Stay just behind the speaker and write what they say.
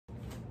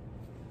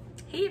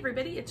Hey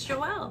everybody, it's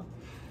Joelle.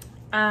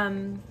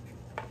 How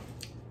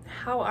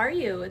are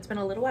you? It's been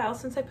a little while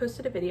since I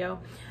posted a video.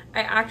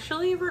 I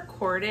actually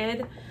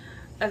recorded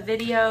a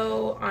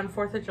video on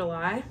 4th of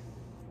July,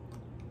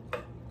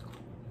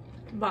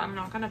 but I'm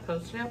not gonna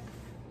post it.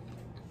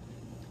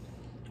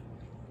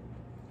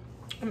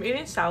 I'm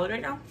eating salad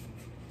right now,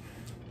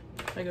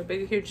 like a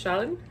big huge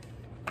salad.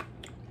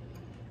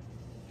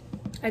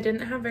 I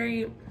didn't have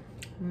very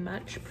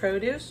much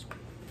produce,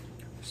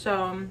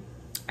 so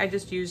I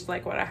just used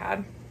like what I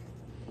had,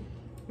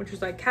 which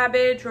was like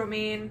cabbage,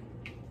 romaine,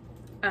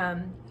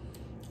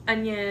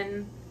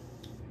 onion,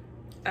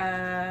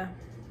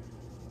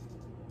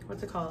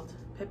 what's it called?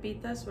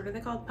 Pepitas? What are they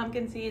called?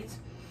 Pumpkin seeds,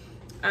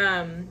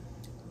 hemp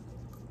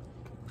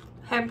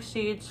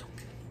seeds,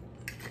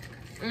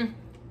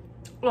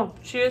 oh,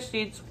 chia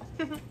seeds.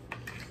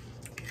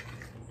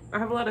 I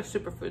have a lot of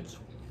superfoods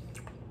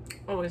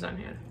always on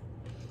hand.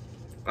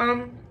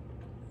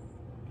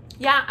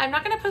 Yeah, I'm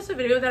not gonna post a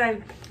video that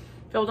I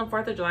filmed on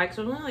 4th of July because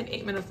it was only like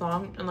 8 minutes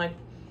long, and like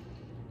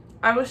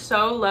I was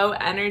so low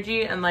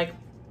energy and like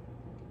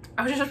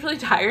I was just really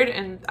tired,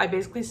 and I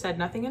basically said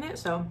nothing in it,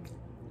 so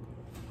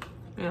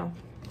you know.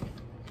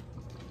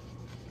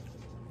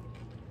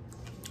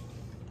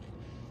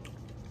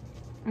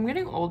 I'm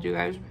getting old, you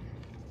guys.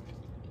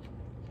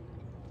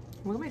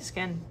 Look at my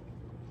skin.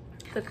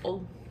 It's like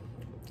old.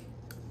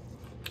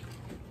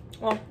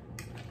 Well,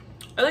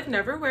 I like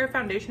never wear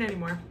foundation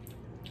anymore.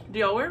 Do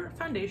y'all wear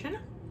foundation?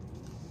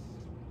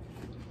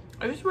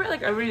 I just wear it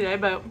like every day,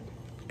 but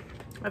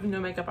I have no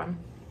makeup on.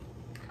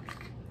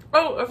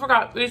 Oh, I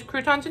forgot. These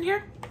croutons in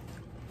here.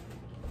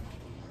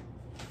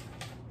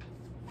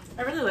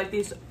 I really like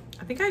these.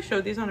 I think I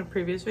showed these on a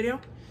previous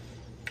video.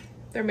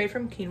 They're made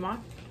from quinoa.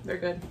 They're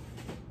good.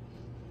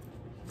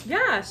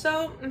 Yeah,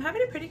 so I'm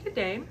having a pretty good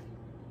day.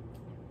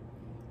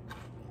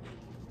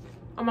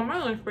 I'm on my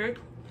lunch break.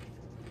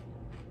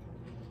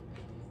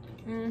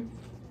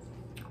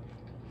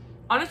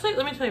 Honestly,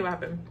 let me tell you what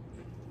happened.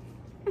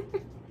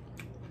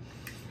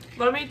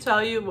 Let me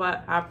tell you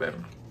what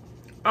happened.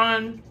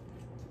 On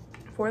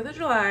 4th of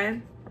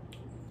July,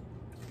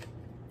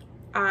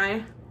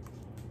 I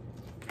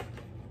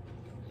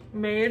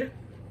made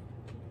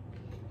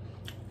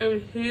a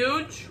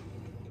huge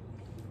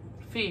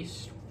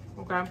feast,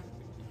 okay?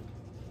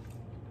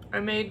 I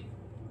made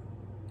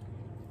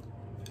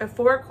a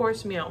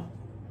 4-course meal.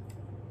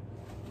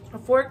 A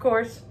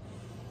 4-course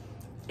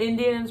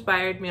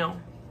Indian-inspired meal.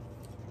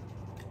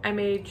 I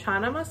made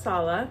chana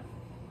masala.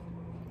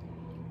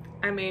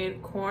 I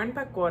made corn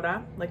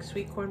pakora, like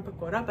sweet corn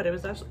pakora, but it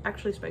was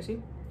actually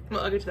spicy. Well,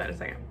 I'll get to that in a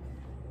second.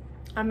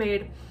 I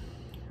made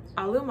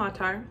aloo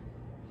matar,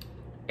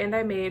 and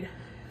I made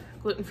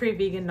gluten-free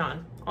vegan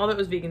naan. All that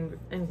was vegan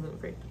and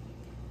gluten-free.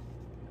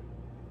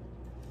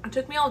 It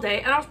took me all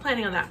day, and I was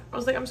planning on that. I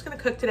was like, I'm just gonna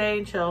cook today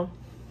and chill.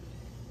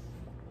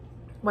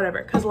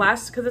 Whatever, cause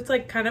it's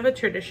like kind of a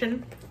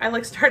tradition. I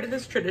like started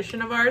this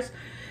tradition of ours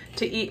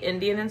to eat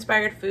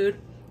Indian-inspired food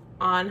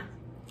on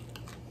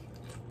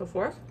the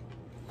 4th.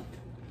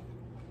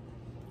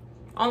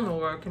 I don't know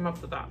where I came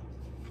up with that,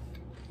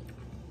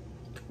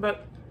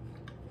 but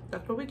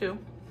that's what we do.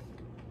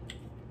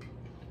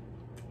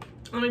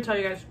 Let me tell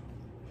you guys,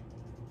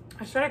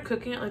 I started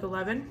cooking at like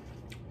 11.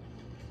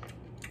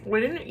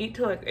 We didn't eat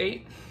till like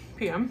 8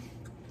 p.m.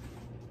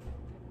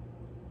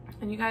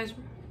 And you guys,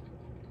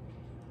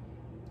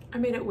 I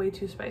made it way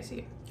too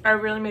spicy. I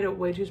really made it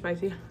way too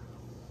spicy.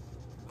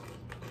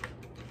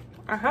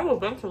 I have a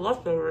bunch of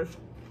leftovers,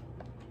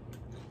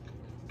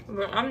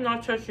 but I'm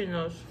not touching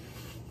those.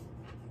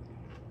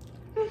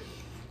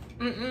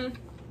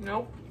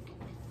 Nope.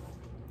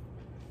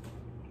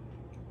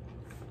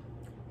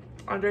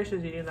 Andres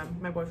is eating them,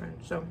 my boyfriend,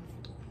 so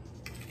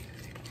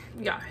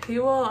yeah, he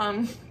will,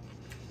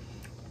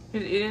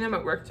 he's eating them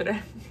at work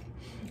today.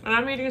 And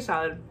I'm eating a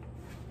salad.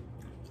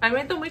 I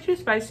made them way too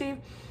spicy.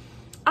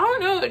 I don't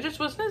know, it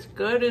just wasn't as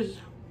good as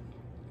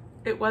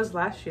it was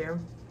last year.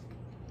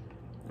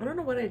 I don't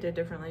know what I did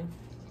differently.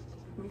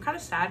 I'm kind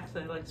of sad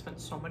because I like spent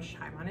so much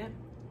time on it,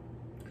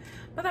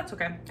 but that's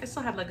okay. I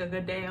still had like a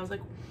good day. I was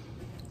like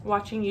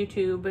watching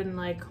YouTube and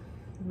like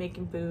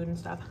making food and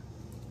stuff.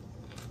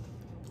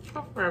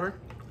 Oh, whatever.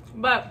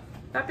 But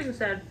that being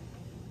said,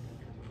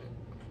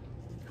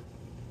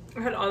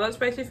 I had all that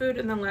spicy food,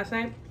 and then last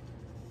night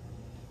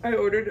I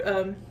ordered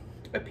a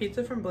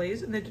pizza from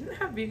Blaze, and they didn't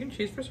have vegan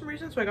cheese for some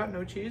reason, so I got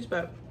no cheese.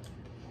 But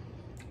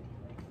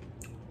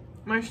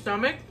my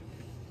stomach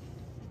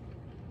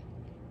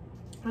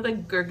was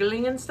like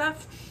gurgling and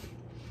stuff,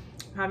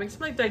 having some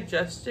like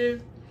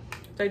digestion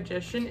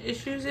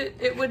issues,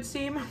 it would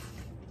seem.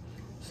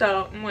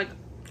 So I'm like,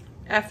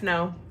 F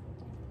no,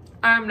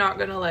 I'm not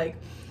gonna like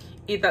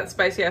eat that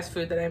spicy ass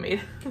food that I made.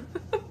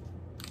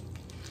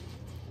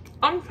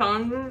 I'm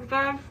telling you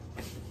guys,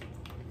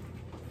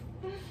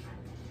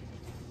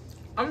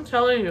 I'm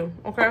telling you,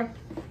 okay?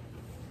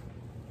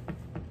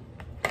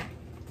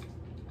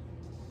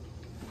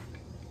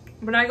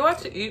 When I go out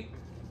to eat,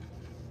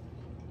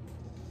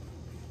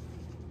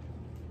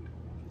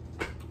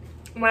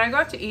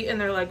 and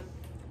they're like,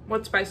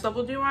 what spice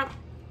level do you want?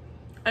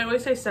 I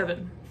always say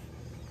 7.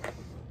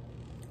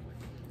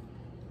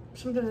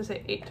 Sometimes I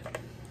say 8.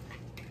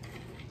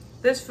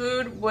 This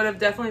food would have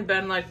definitely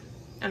been like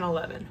an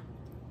 11.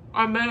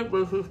 I made it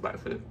way too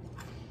spicy.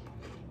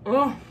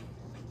 Oh,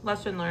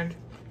 lesson learned.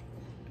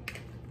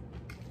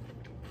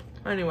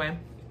 Anyway,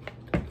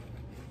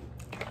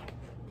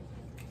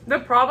 the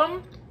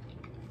problem,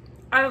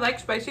 I like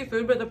spicy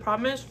food, but the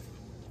problem is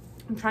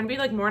I'm trying to be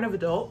like more of an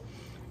adult,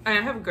 and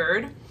I have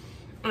GERD,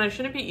 and I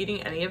shouldn't be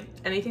eating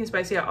anything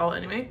spicy at all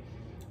anyway.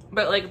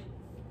 But like,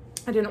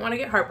 I didn't want to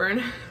get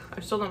heartburn. I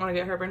still don't want to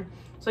get heartburn.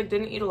 So like,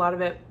 didn't eat a lot of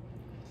it.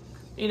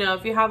 You know,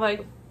 if you have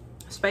like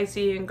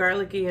spicy and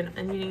garlicky and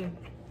oniony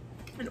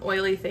and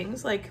oily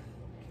things, like,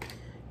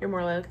 you're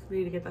more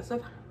likely to get that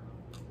stuff.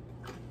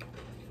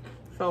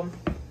 So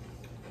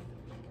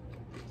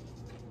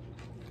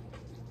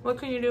what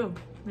can you do?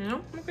 You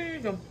know, what can you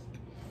do?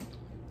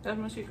 That's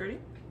my secret.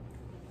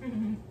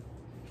 Mm-hmm.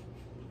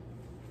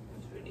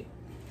 That's pretty.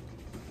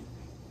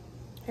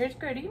 Here's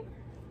Gritty.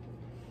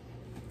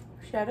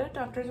 She had a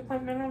doctor's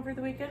appointment over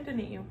the weekend,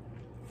 didn't you?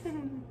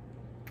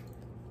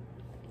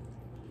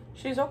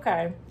 She's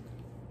okay.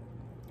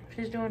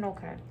 She's doing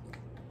okay.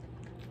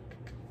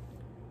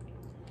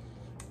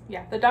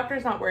 Yeah, the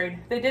doctor's not worried.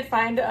 They did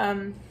find,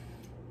 oh,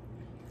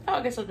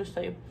 I guess I'll just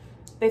tell you.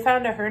 They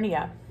found a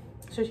hernia.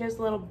 So she has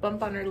a little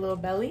bump on her little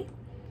belly.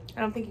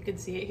 I don't think you can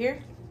see it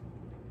here.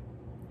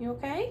 You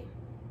okay?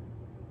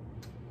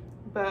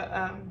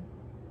 But,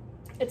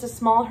 it's a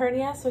small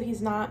hernia, so he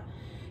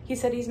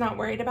said he's not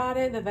worried about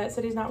it. The vet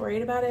said he's not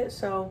worried about it.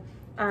 So,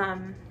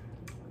 have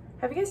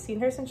you guys seen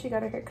her since she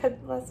got her haircut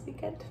last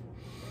weekend?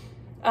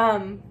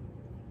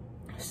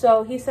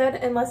 So he said,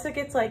 unless it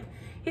gets like,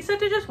 he said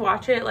to just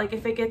watch it, like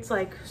if it gets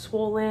like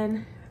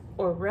swollen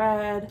or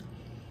red,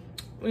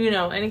 you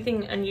know,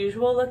 anything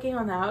unusual looking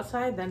on the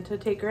outside, then to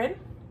take her in.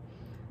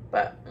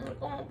 But I'm like,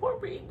 oh, poor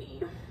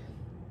baby.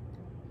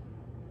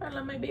 I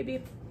love my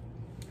baby.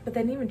 But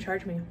they didn't even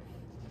charge me.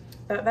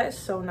 That is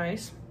so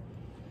nice.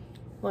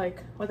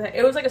 Like, with that,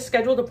 it was like a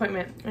scheduled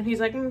appointment, and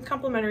he's like,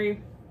 complimentary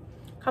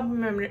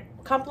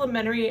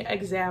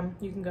exam,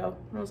 you can go.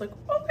 And I was like,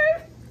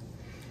 okay,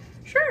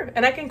 sure.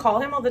 And I can call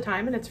him all the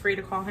time, and it's free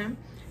to call him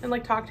and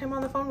like talk to him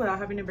on the phone without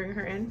having to bring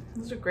her in.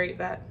 This is a great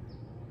vet.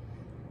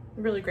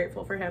 I'm really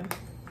grateful for him.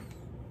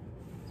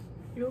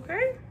 You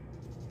okay?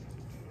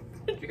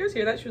 Did you guys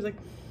hear that? She was like,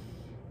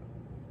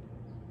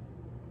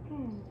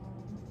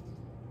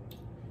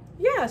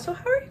 yeah, so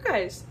how are you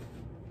guys?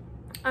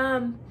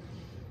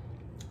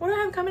 What do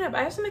I have coming up?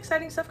 I have some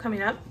exciting stuff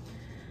coming up.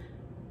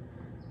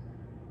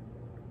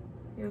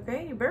 You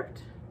okay? You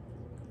burped?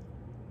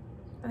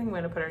 I think I'm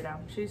gonna put her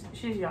down. She's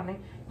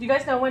yawning. Do you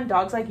guys know when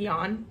dogs like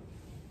yawn?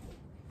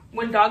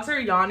 When dogs are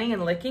yawning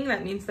and licking,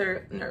 that means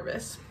they're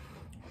nervous.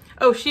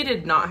 Oh, she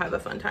did not have a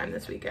fun time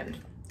this weekend.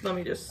 Let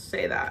me just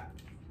say that.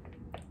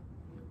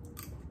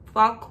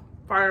 Fuck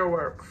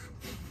fireworks.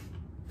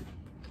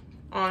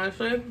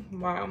 Honestly,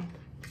 wow.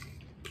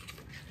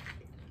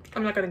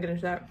 I'm not gonna get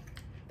into that.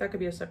 That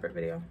could be a separate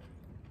video.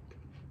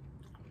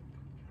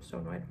 So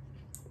annoyed.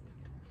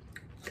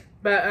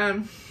 But,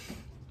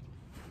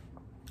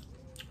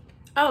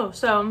 oh,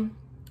 so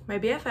my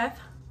BFF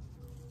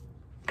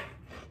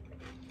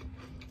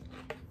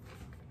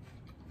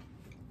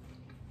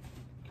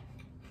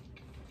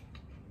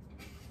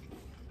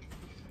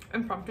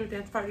impromptu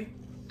dance party.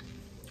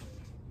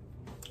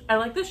 I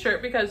like this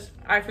shirt because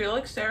I feel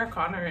like Sarah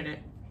Connor in it.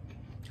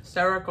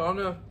 Sarah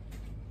Connor.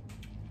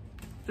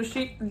 So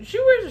she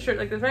wears a shirt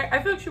like this, right?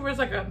 I feel like she wears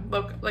like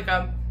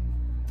a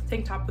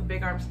tank top with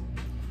big arms.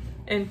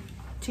 And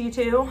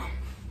T2,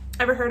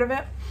 ever heard of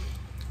it?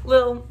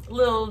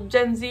 Little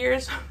Gen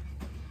Zers.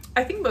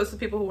 I think most of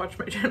the people who watch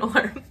my channel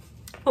are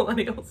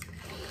millennials.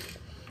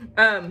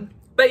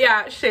 But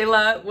yeah,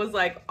 Shayla was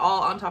like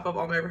all on top of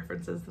all my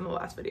references in the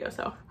last video,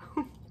 so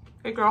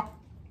hey girl.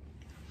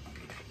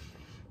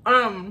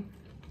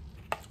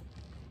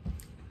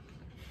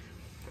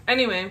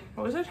 Anyway,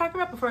 what was I talking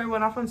about before I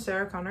went off on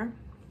Sarah Connor?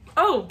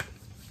 Oh,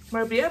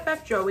 my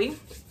BFF Joey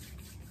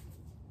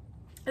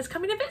is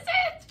coming to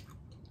visit.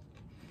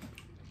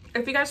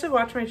 If you guys have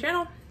watched my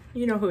channel,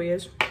 you know who he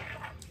is.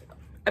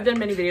 I've done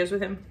many videos with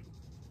him.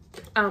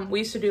 We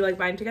used to do like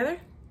Vine together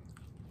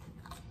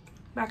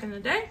back in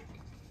the day.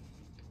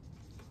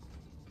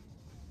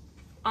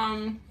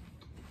 Yeah,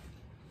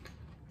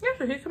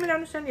 so he's coming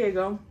down to San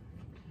Diego.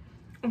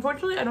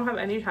 Unfortunately, I don't have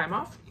any time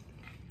off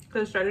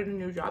because I started a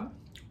new job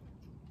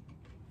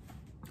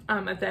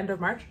at the end of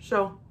March,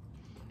 so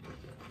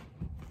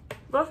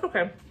that's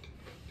okay.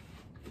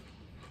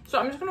 So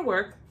I'm just gonna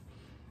work,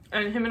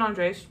 and him and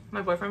Andres,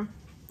 my boyfriend,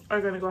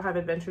 are gonna go have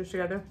adventures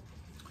together,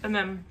 and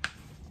then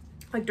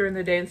like during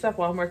the day and stuff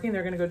while I'm working,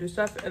 they're gonna go do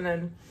stuff, and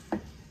then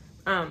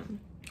on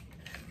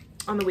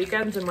the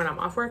weekends and when I'm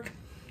off work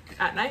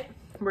at night,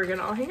 we're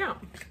gonna all hang out.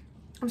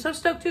 I'm so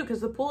stoked too because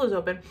the pool is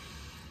open,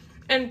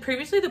 and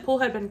previously the pool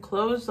had been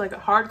closed, like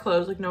hard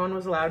closed, like no one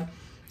was allowed,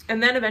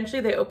 and then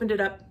eventually they opened it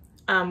up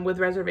with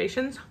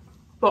reservations,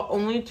 but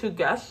only to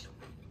guests.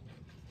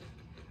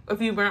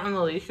 If you weren't on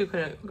the leash, you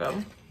couldn't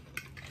go.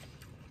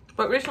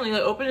 But recently they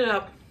opened it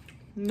up,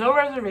 no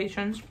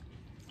reservations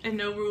and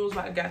no rules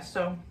about guests.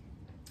 So I'm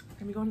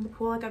gonna be going to the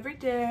pool like every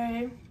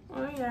day.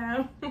 Oh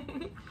yeah.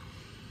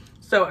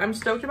 So I'm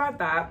stoked about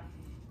that.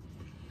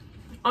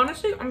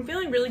 Honestly, I'm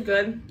feeling really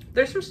good.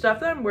 There's some stuff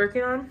that I'm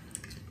working on.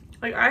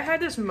 Like I had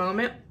this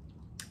moment.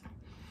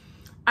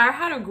 I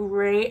had a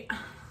great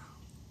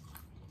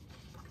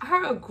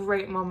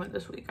moment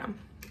this weekend.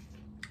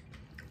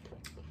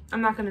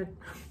 I'm not gonna,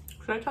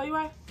 should I tell you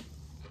why?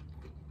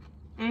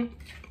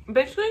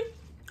 Basically,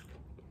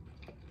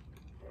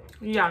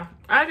 yeah,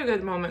 I had a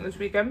good moment this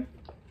weekend.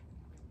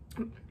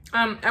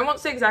 I won't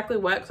say exactly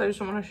what because I just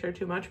don't want to share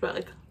too much, but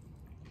like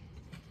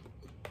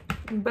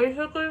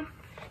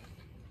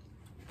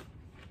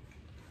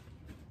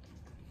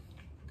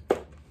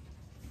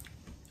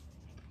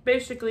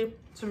basically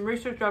some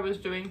research I was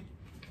doing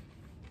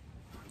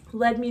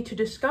led me to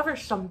discover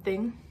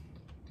something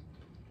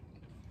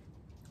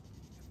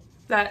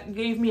that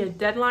gave me a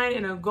deadline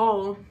and a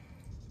goal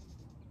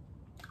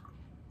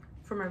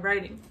for my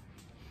writing.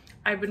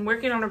 I've been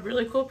working on a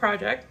really cool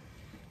project.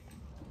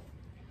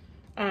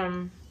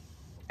 I've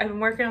been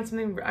working on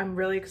something I'm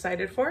really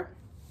excited for,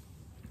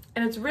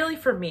 and it's really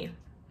for me.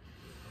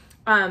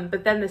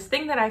 But then this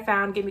thing that I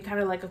found gave me kind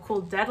of like a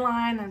cool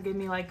deadline and gave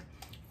me like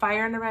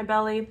fire under my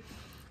belly.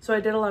 So I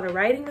did a lot of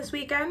writing this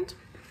weekend.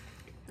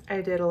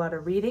 I did a lot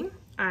of reading.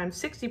 I'm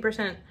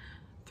 60%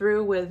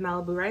 through with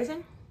Malibu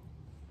Rising.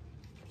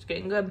 It's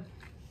getting good.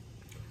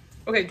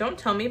 Okay, don't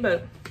tell me,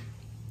 but,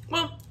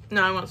 well,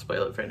 no, I won't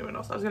spoil it for anyone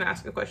else. I was gonna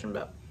ask a question,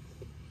 but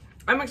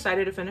I'm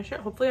excited to finish it.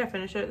 Hopefully I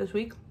finish it this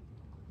week.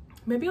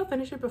 Maybe I'll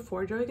finish it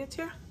before Joey gets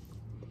here.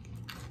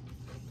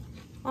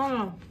 I don't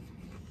know.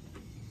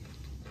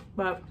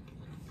 But,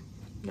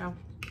 yeah.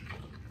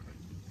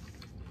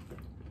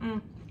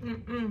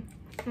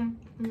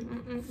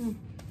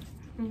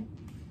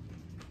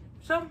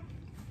 So,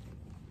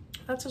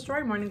 that's the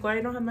story morning glory.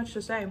 I don't have much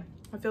to say.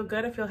 I feel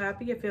good. I feel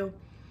happy. I feel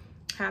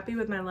happy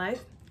with my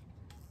life.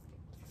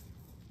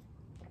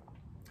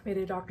 Made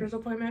a doctor's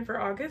appointment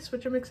for August,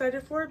 which I'm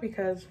excited for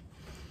because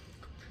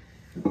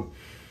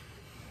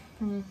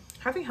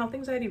having health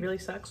anxiety really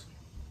sucks.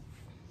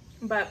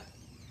 But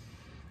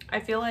I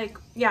feel like,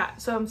 yeah,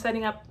 so I'm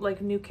setting up like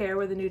new care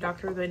with a new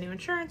doctor with a new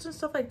insurance and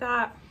stuff like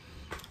that.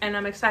 And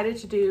I'm excited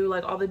to do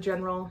like all the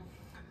general,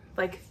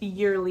 like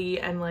yearly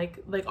and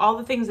like all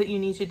the things that you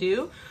need to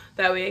do.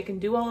 That way I can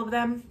do all of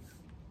them.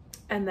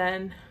 And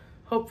then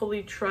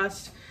hopefully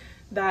trust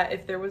that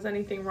if there was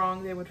anything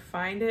wrong, they would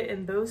find it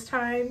in those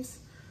times.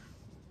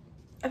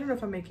 I don't know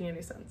if I'm making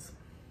any sense,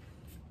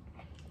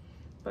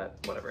 but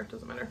whatever, it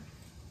doesn't matter.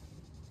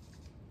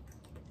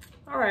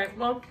 All right,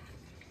 well,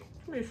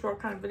 it's gonna be a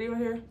short kind of video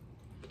here.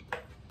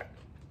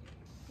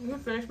 I'm gonna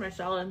finish my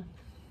salad.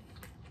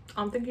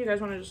 I don't think you guys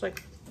want to just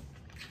like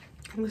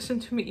listen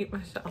to me eat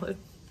my salad,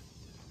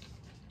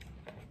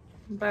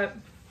 but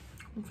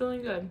I'm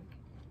feeling good,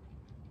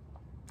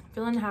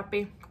 feeling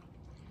happy.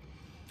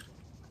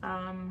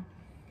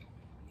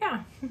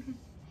 Yeah.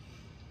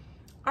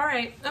 All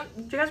right,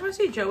 do you guys want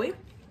to see Joey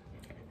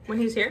when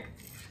he's here?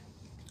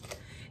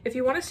 If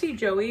you want to see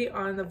Joey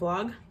on the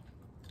vlog,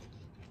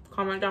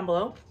 comment down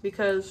below,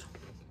 because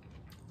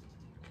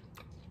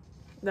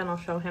then I'll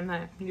show him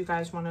that you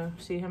guys want to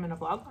see him in a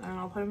vlog, and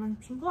I'll put him in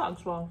some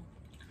vlogs while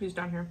he's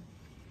down here.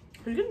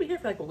 He's gonna be here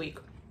for like a week.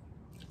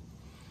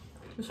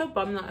 I'm so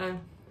bummed that I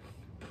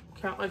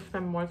can't like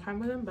spend more time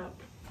with him, but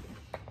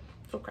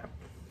it's okay.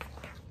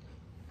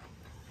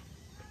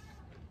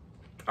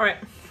 All right,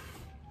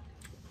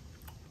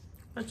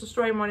 that's the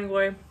story morning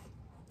glory.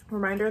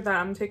 Reminder that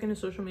I'm taking a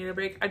social media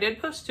break. I did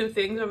post 2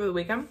 things over the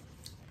weekend,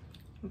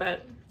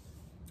 but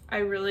I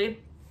really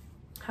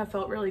have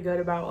felt really good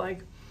about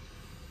like,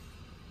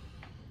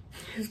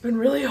 it's been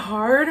really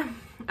hard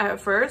at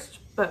first,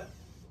 but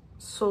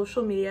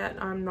social media,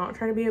 I'm not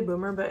trying to be a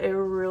boomer, but it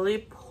really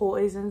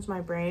poisons my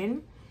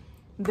brain.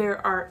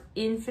 There are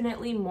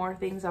infinitely more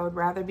things I would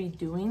rather be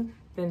doing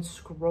than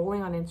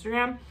scrolling on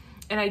Instagram.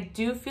 And I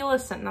do feel a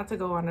sense, not to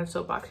go on a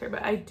soapbox here,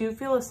 but I do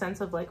feel a sense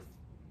of like,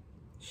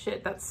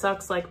 shit, that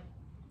sucks. Like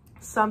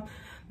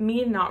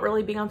me not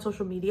really being on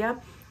social media,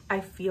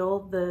 I feel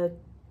the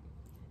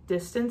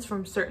distance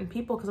from certain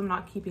people because I'm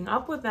not keeping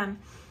up with them.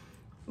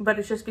 But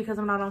it's just because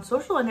I'm not on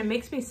social, and it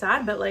makes me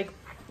sad. But like,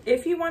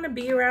 if you want to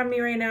be around me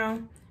right now,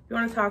 if you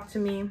want to talk to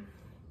me,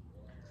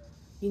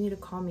 you need to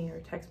call me or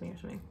text me or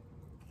something.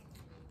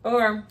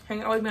 Or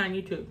hang out with me on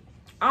YouTube.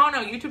 I don't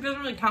know, YouTube doesn't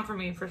really count for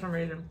me for some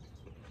reason.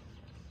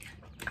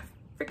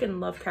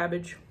 Freaking love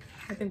cabbage.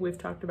 I think we've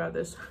talked about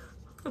this.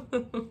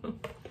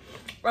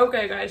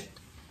 Okay, guys.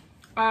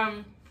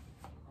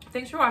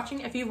 Thanks for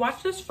watching. If you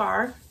watched this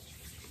far,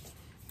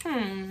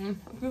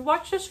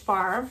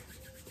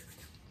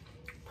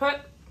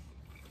 put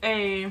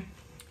a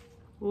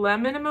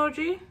lemon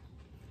emoji,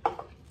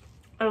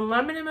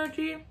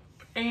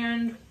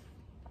 and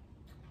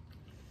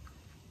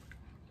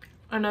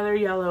another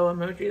yellow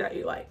emoji that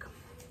you like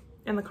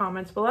in the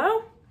comments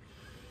below.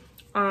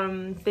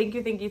 Thank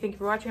you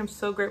for watching. I'm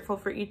so grateful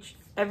for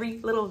every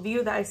little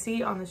view that I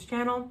see on this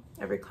channel,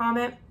 every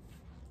comment.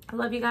 I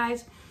love you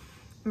guys.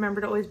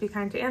 Remember to always be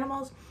kind to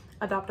animals.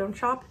 Adopt, don't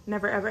shop.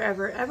 Never, ever,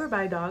 ever, ever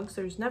buy dogs.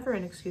 There's never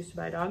an excuse to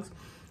buy dogs.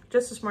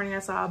 Just this morning, I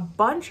saw a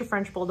bunch of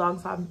French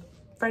Bulldogs on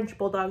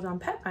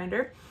Pet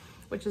Finder,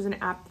 which is an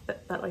app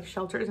that like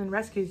shelters and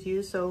rescues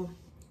use. So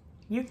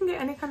you can get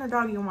any kind of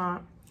dog you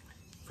want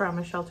from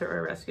a shelter or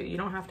a rescue. You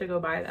don't have to go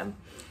buy them.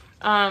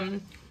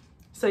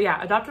 So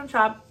yeah, adopt, don't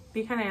shop.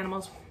 Be kind to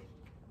animals.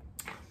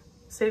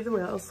 Save the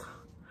whales.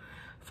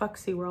 Fuck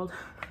SeaWorld.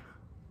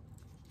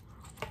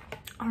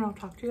 I don't know.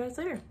 Talk to you guys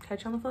later.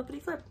 Catch you on the flippity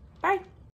flip. Bye.